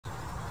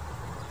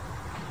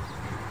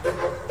We'll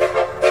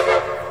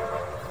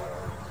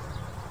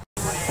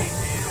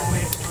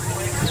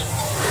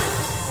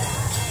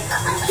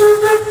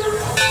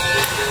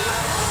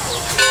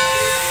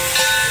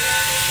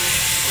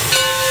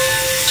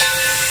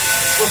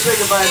say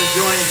goodbye to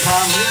Joy and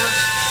Tom here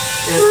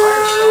at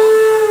Firestone.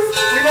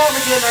 We now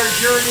begin our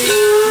journey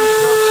to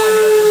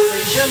Susquehanna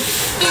Station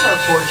in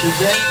our Porches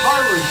and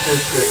Parlors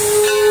District.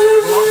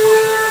 We'll also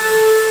say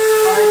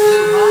goodbye to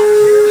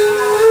Hans here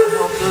who also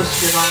helped us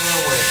get on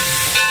our way.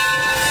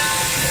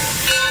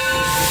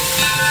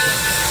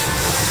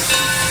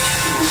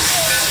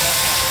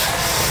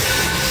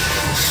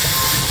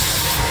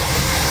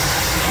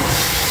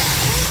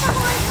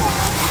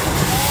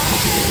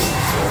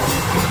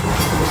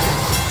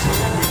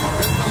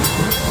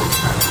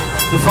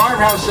 The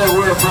farmhouse that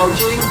we're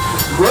approaching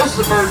was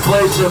the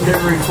birthplace of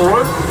Henry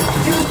Ford.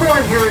 He was born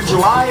here in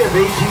July of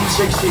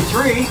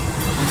 1863.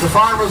 The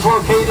farm was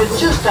located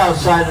just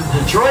outside of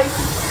Detroit,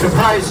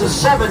 comprised of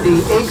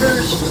 70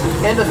 acres,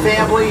 and the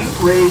family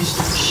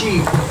raised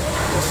sheep.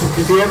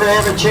 If you ever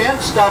have a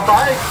chance, stop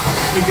by.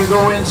 You can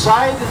go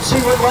inside and see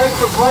what life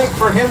was like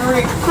for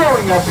Henry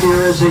growing up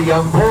here as a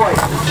young boy.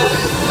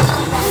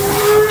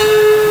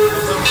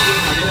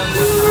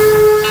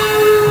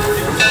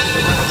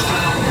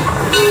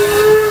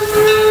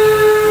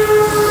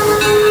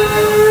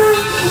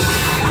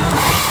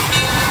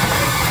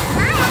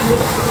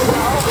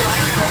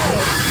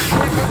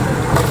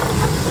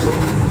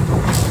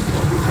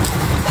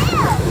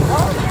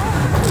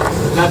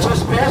 Now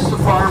just past the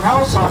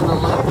farmhouse on the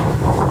left,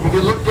 you can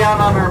look down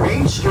on our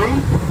main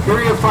street.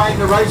 Here you'll find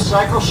the Rice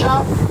Cycle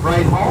Shop,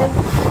 Right Home,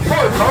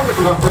 Ford Motor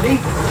Company,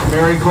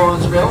 Mary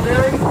Collins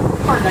Millinery,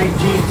 our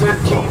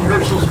 1913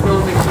 Herschel's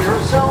Building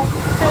Carousel,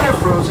 and our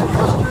frozen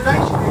custard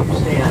ice cream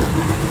stand.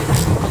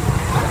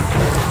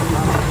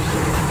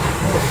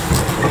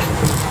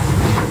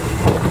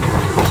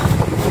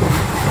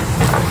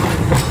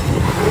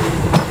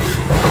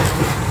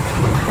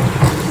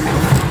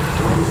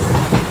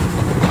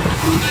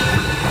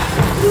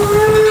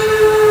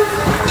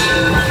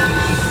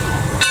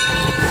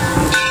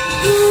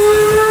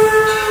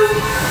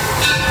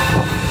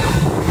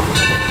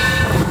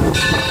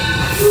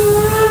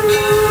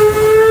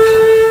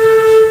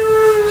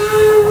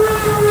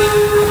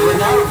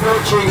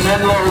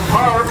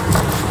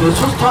 This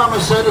was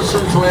Thomas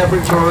Edison's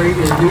laboratory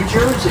in New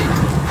Jersey.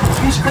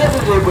 He's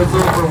credited with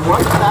over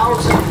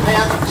 1,000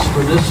 patents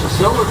for this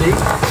facility.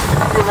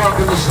 You're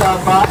welcome to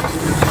stop by,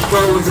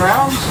 stroll the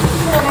grounds,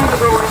 and even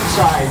go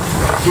inside.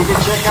 You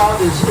can check out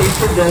his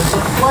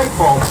incandescent light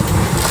bulb.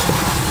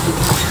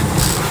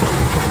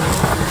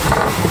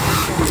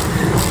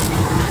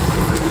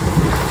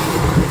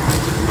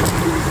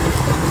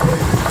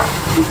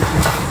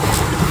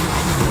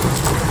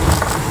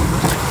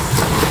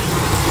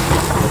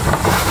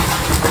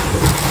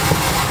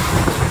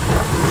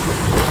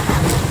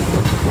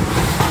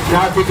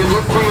 Now, if you can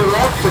look to your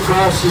left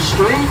across the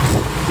street,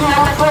 the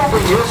other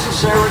building is the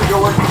Sarah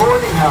Jordan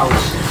boarding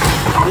house.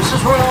 This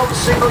is where all the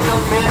single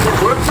young men that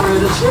worked for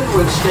Edison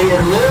would stay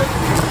and live,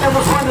 and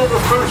was one of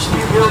the first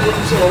few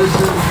buildings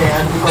Edison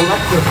had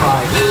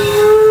electrified.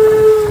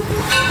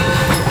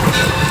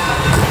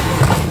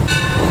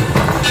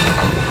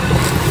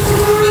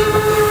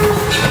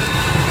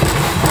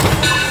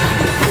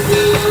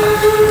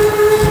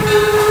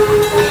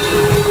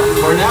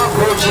 We're now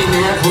approaching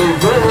the Epley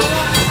Bridge.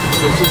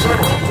 This is our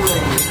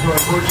to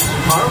our Porches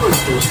and Parlors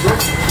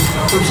District.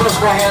 From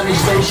Susquehanna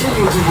Station,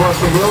 you can walk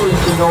the hill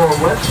into Noah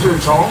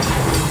Webster's home.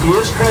 He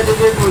is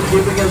credited with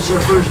giving us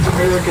our first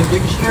American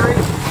dictionary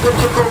that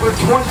took over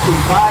 25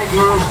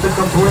 years to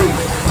complete.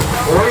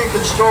 Or you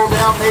can stroll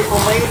down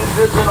Maple Lane and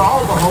visit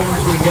all the homes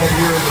we get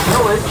here in the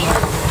village.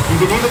 You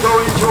can even go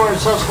into our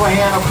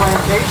Susquehanna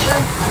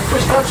plantation,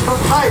 which comes from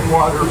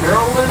Tidewater,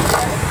 Maryland.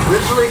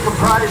 Originally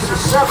comprised of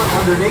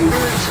 700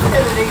 acres,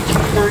 and in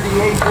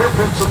 1838 their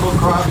principal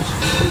crops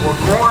were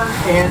corn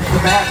and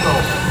tobacco.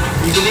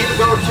 You can even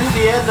go to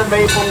the end of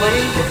Maple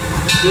Lane,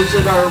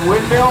 visit our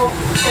windmill,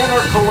 and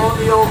our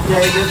colonial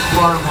Daggett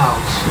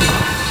farmhouse.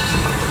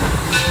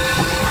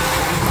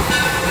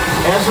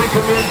 As we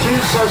come into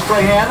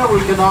Susquehanna,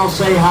 we can all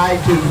say hi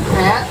to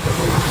Pat,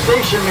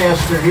 station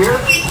master here,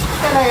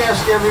 and I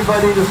ask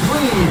everybody to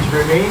please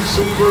remain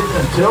seated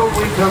until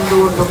we come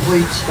to a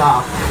complete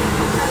stop.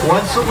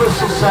 Once the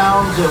whistle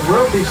sounds, it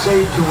will be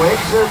safe to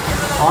exit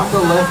on the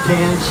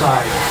left-hand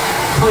side.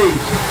 Please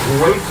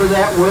wait for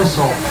that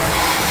whistle.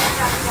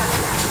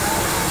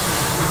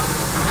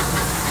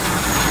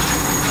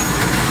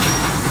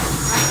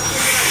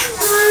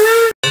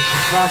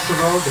 Across the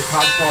road, the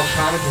Cotswold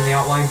Cottage and the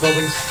outlying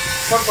buildings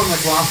come from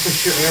the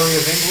Gloucestershire area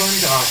of England,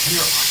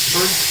 near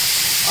Oxford.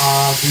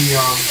 The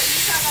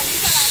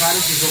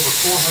cottage is over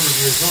 400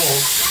 years old.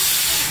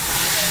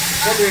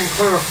 Henry and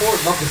Clara Ford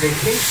loved to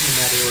vacation in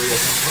that area of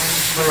England.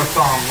 Clara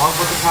fell in love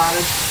with the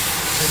cottage.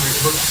 Henry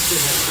purchased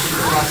it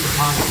across the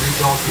pond and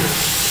rebuilt it.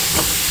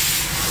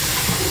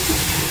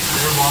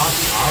 Their loss,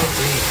 our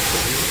gain.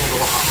 Beautiful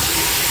little house.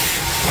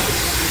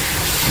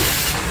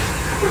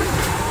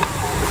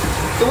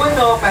 The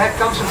windmill up ahead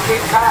comes from Cape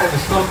Cod. It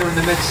was built in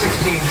the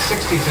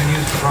mid-1660s and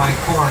used for drying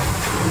corn.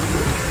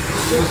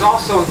 It was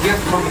also a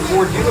gift from the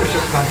Ford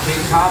dealerships on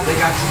Cape Cod. They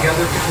got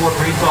together before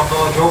Greenfield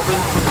Village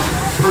opened,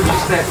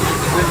 purchased that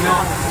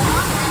windmill,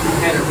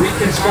 had it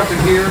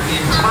reconstructed here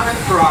in time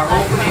for our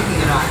opening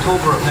in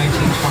October of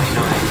 1929.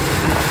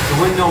 The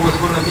windmill was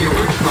one of the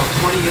original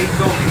 28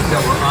 buildings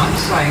that were on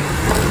site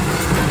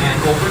and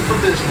open for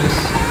business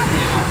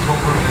in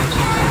October of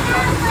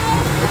 1929.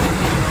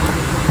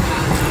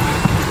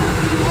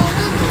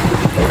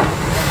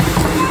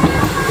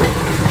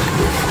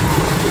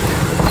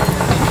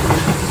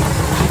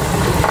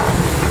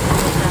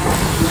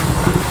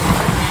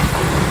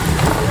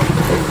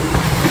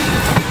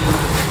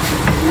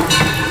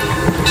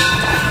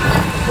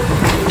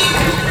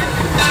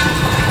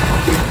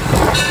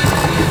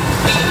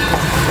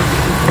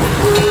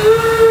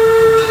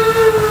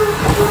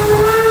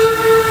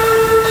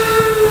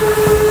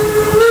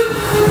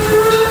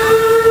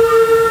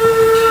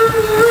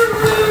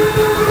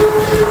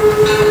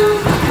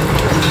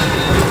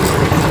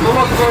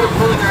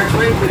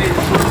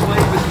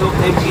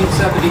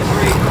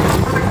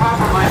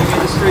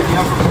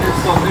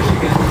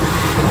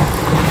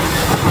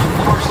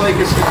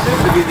 Is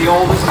considered to be the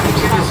oldest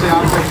continuously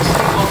operating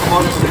steam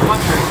locomotive in the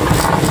country.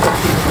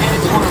 And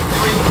it's one of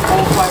 3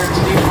 coal-fired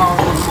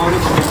steam-powered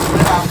locomotives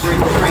that operate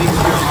trains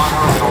here on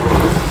our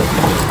railroad.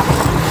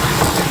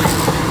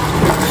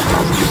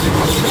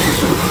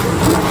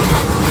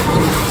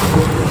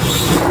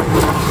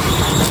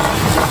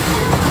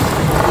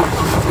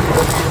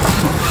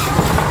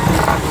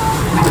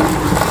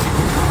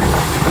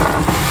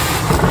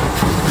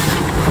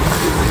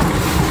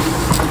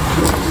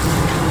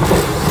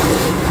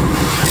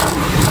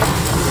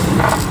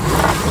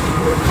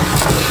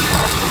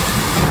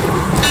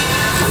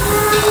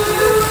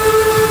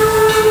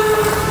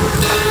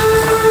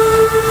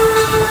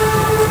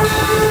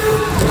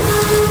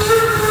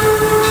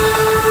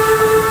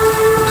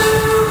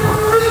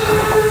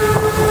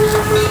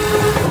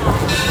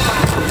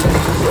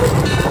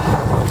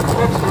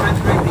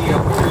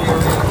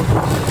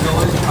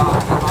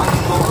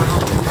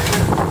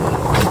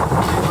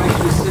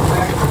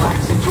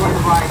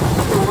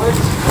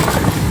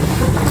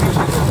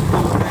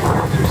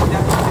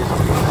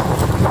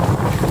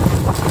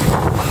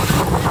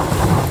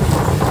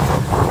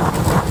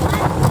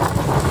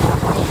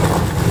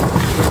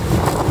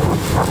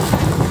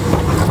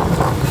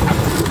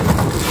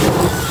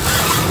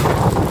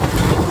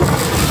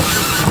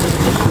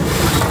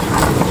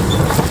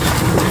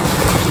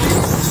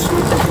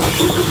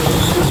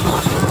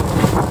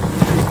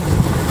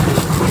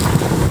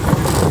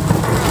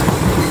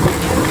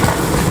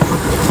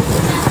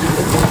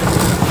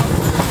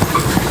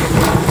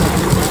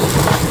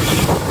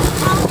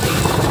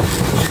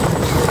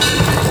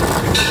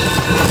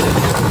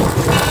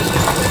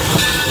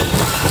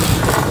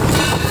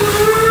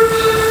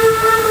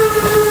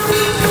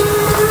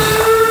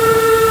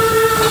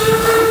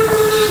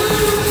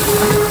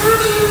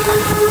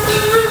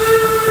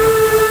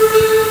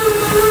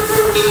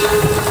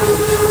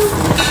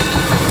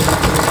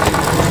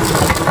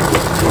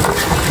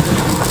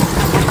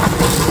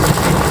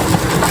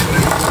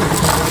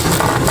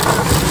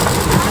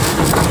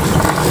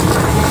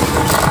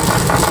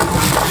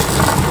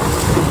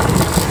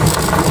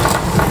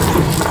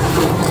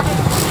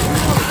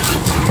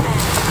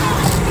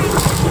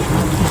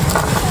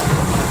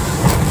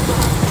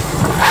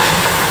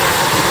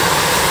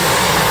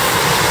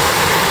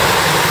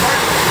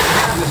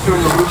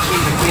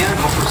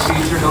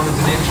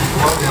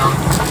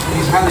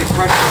 Highly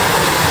pressured.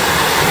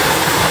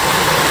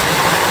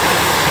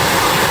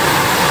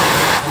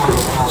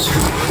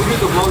 We do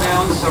the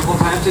blowdowns several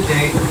times a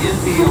day in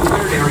the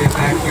wintered area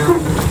back here.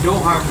 No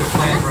harm to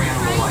plant or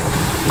animal life.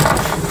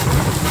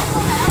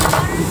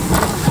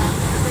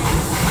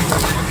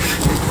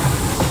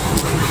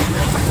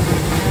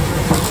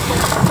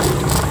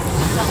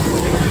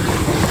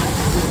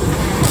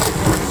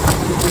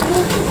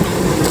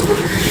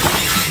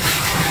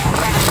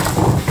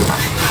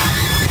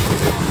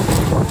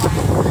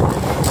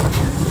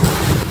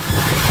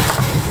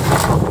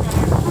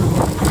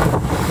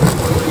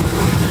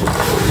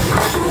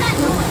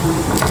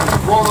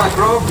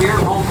 Here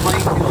at home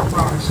playing field for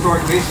our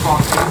historic baseball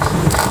teams.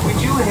 We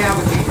do have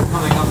a game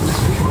coming up this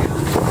weekend.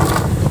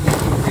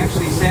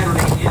 Actually,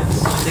 Saturday and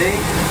Sunday.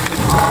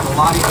 The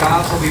Lottie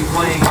Gods will be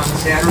playing on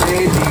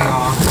Saturday. The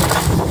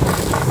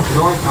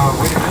North.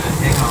 Wait a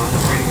minute, hang on.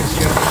 I'm reading a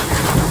schedule here.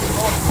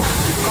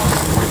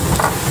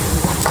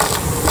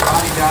 The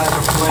Lottie Gods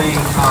are playing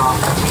a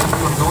team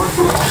from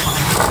Northfield on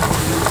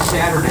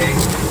Saturday,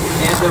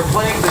 and they're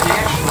playing the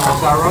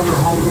Nationals, our other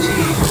home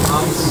team,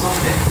 on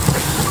Sunday.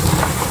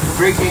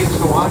 Great games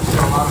to watch.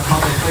 They're a lot of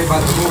fun. They play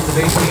by the rules of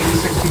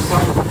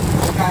 1867.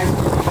 Guys,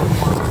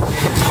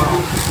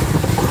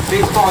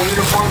 baseball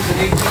uniforms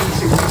in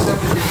 1867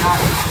 did not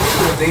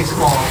include a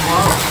baseball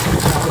glove.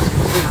 That was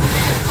considered to be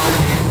an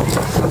unhandy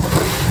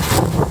necessity.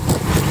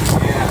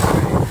 Yeah,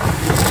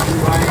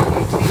 right. By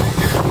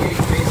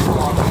 1858,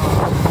 baseball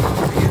gloves.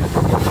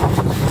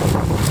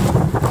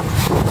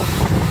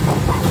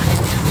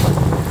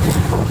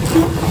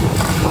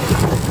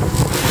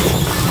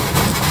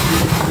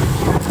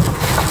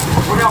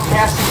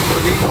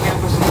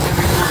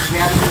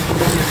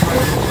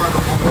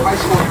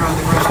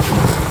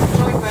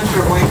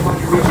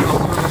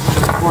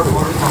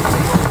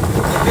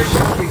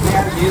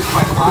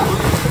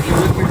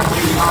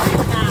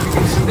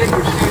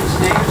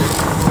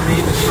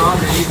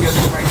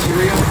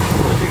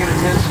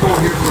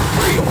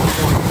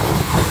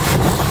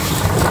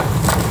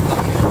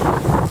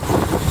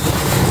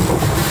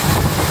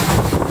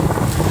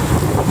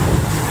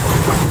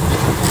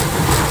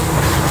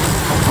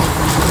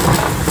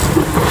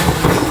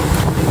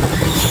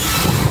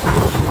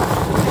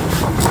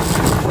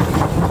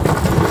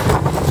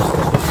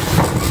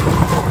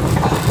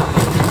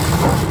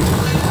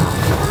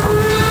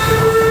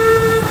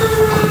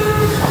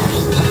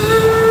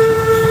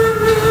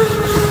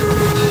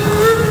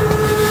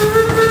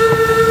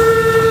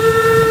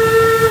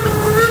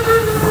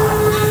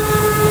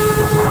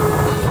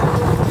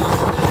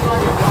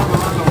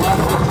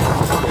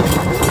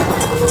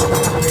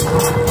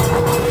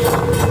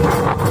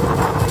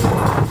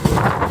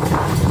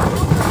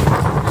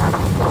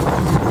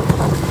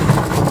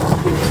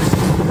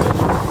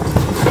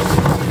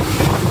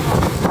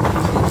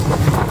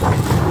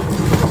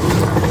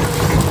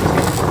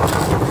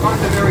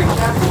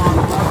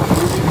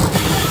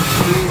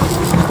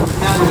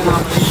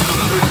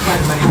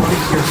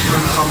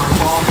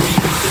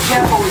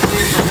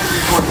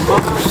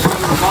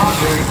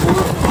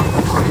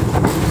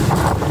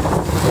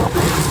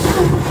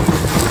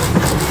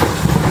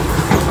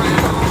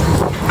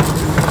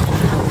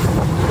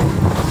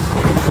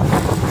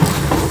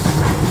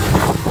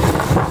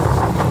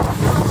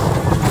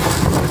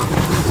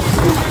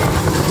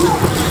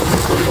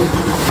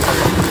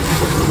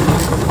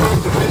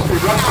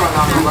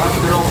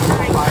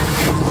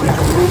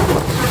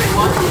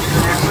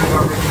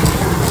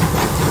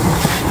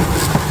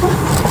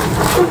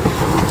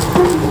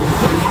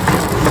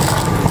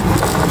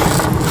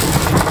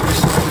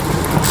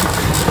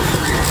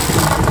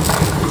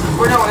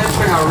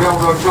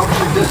 Railroad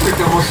Junction District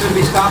and will soon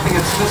be stopping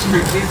at Smith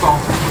Street Depot.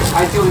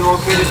 Ideally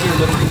located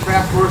near Liberty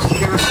Craft Works,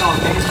 Carousel, and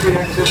Main Street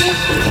activities.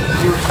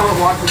 You're a short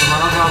walk to the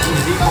roundhouse and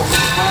the depot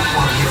from the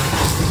platform here.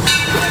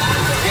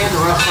 And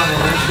the restaurant I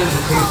mentioned,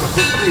 the Taste of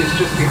History, is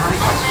just behind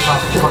us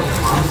across the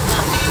parking lot.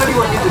 If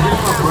anyone needs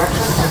additional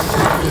directions,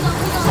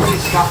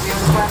 please stop me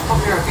on the platform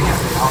here. I'd be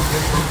happy to help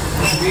you.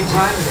 In the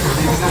meantime, if you're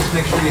leaving us,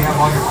 make sure you have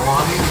all your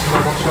belongings.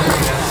 Double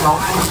checking that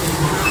cell phone.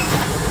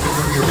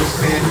 Remember your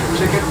wristband, your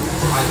ticket.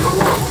 Either or,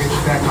 we'll get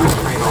you back on the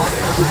train all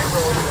day.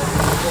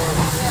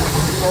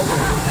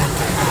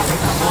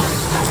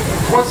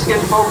 Once again,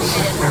 folks,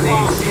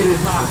 remain seated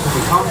until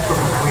we come to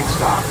a complete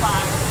stop.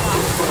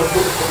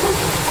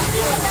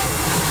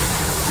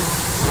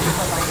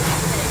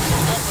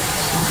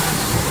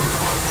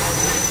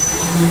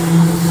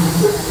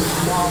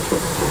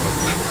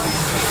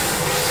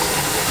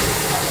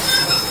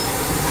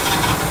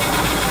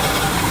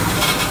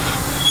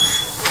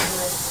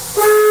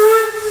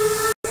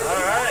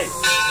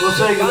 We'll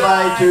say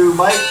goodbye to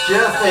Mike,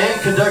 Jeff,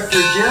 and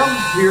Conductor Jim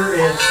here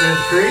at Smith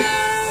Creek.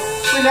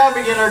 We now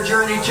begin our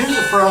journey to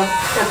the front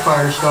at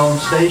Firestone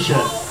Station.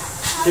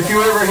 If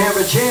you ever have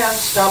a chance,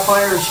 stop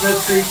by our Smith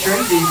Creek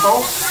train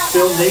depot,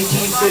 built in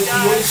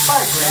 1858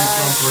 by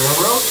Greenfield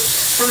Railroad.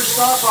 First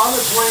stop on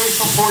its way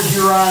from Port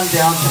Huron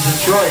down to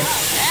Detroit.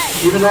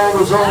 Even though it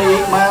was only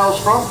 8 miles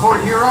from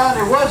Port Huron,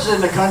 it was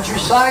in the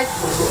countryside,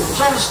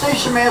 so the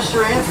station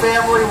master and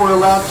family were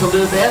allowed to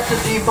live at the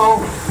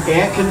depot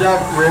and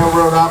conduct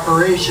railroad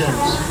operations.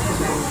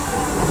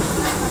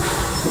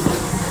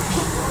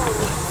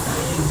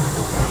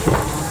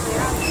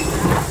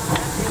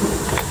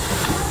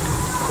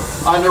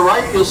 On the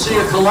right, you'll see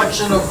a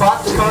collection of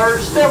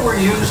boxcars that were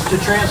used to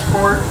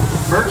transport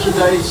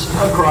merchandise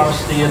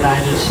across the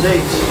United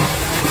States.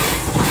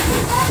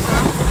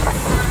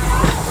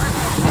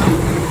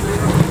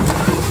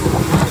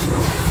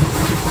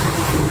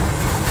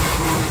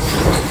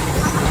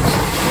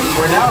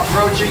 We're now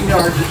approaching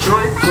our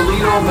Detroit,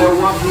 Toledo,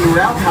 Milwaukee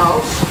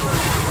roundhouse.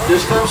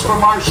 This comes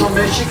from Marshall,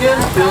 Michigan,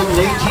 built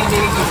in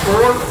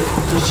 1884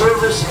 to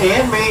service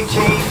and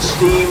maintain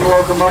steam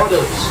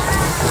locomotives.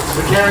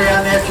 We carry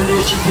on that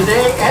tradition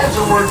today as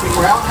a working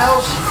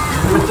roundhouse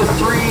with the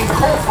 3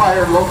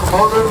 coal-fired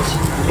locomotives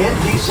and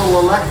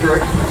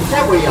diesel-electric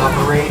that we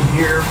operate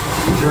here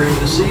during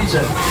the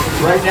season.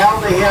 Right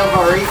now they have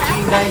our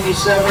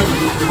 1897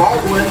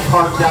 Baldwin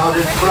parked out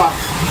in front.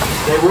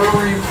 They were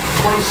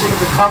replacing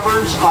the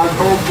covers on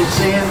both the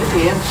sand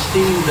and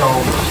steam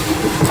domes.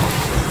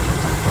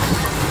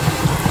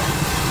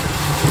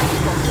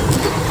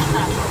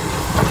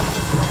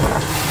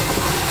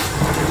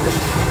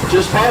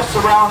 Just past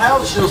the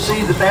roundhouse, you'll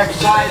see the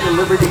backside of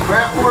Liberty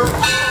Craft Works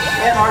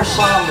and our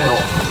sawmill.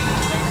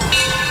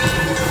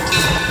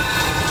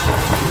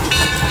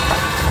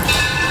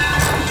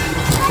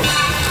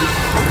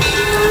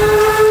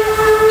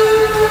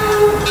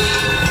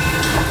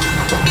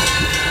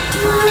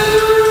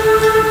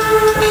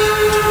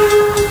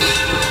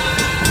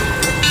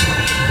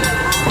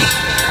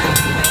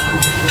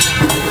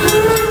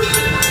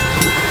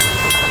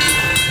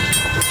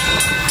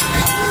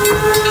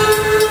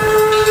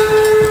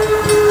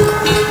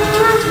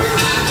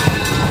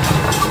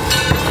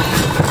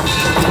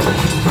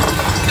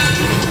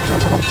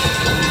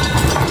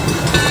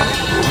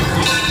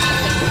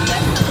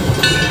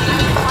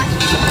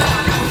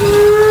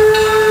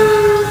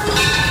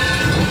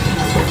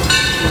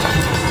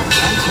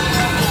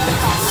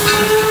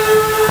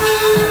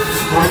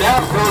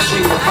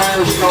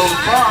 Firestone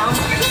Farm.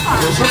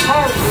 This is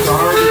home to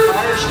Harvey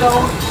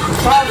Firestone,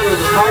 father of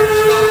the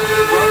Firestone,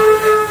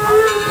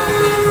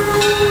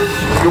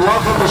 You're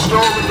welcome to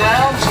stroll the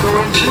grounds, go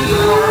into the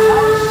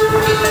farmhouse,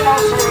 and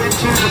also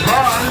into the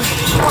barn,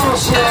 where you'll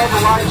see all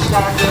the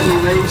livestock that we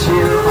raise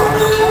here on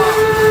the farm.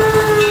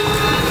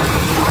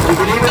 You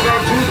can even go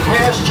to the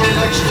pasture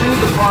next to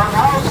the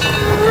farmhouse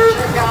and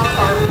check out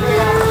our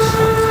pianos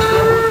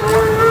that we're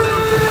going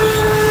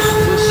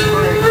this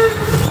spring.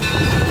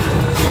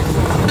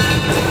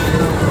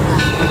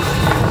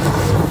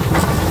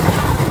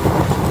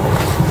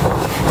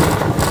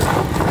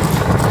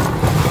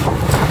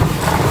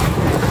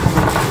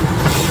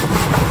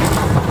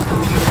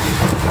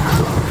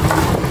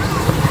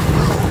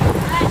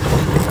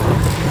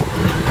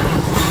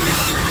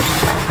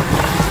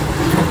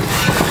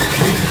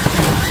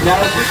 Now,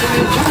 as we come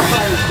into the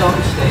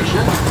Firestone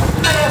Station,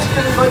 I ask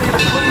everybody to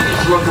please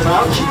look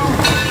about you.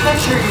 Make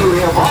sure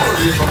you have all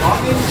of your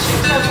belongings,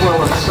 as well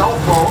as cell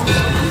phones.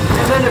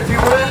 And then, if you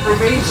would,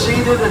 remain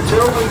seated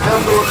until we come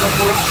to a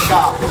complete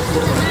stop.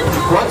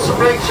 Once the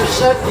brakes are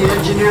set, the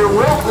engineer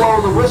will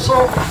blow the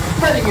whistle,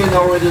 letting you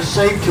know it is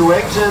safe to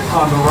exit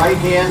on the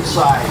right-hand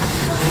side.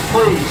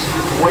 Please,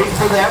 wait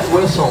for that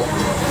whistle.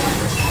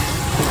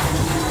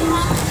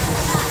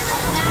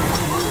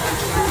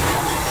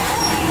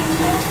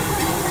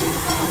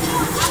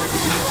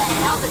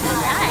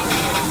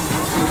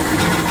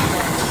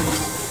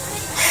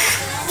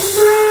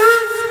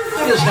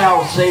 It is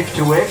now safe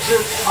to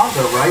exit on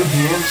the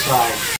right-hand side.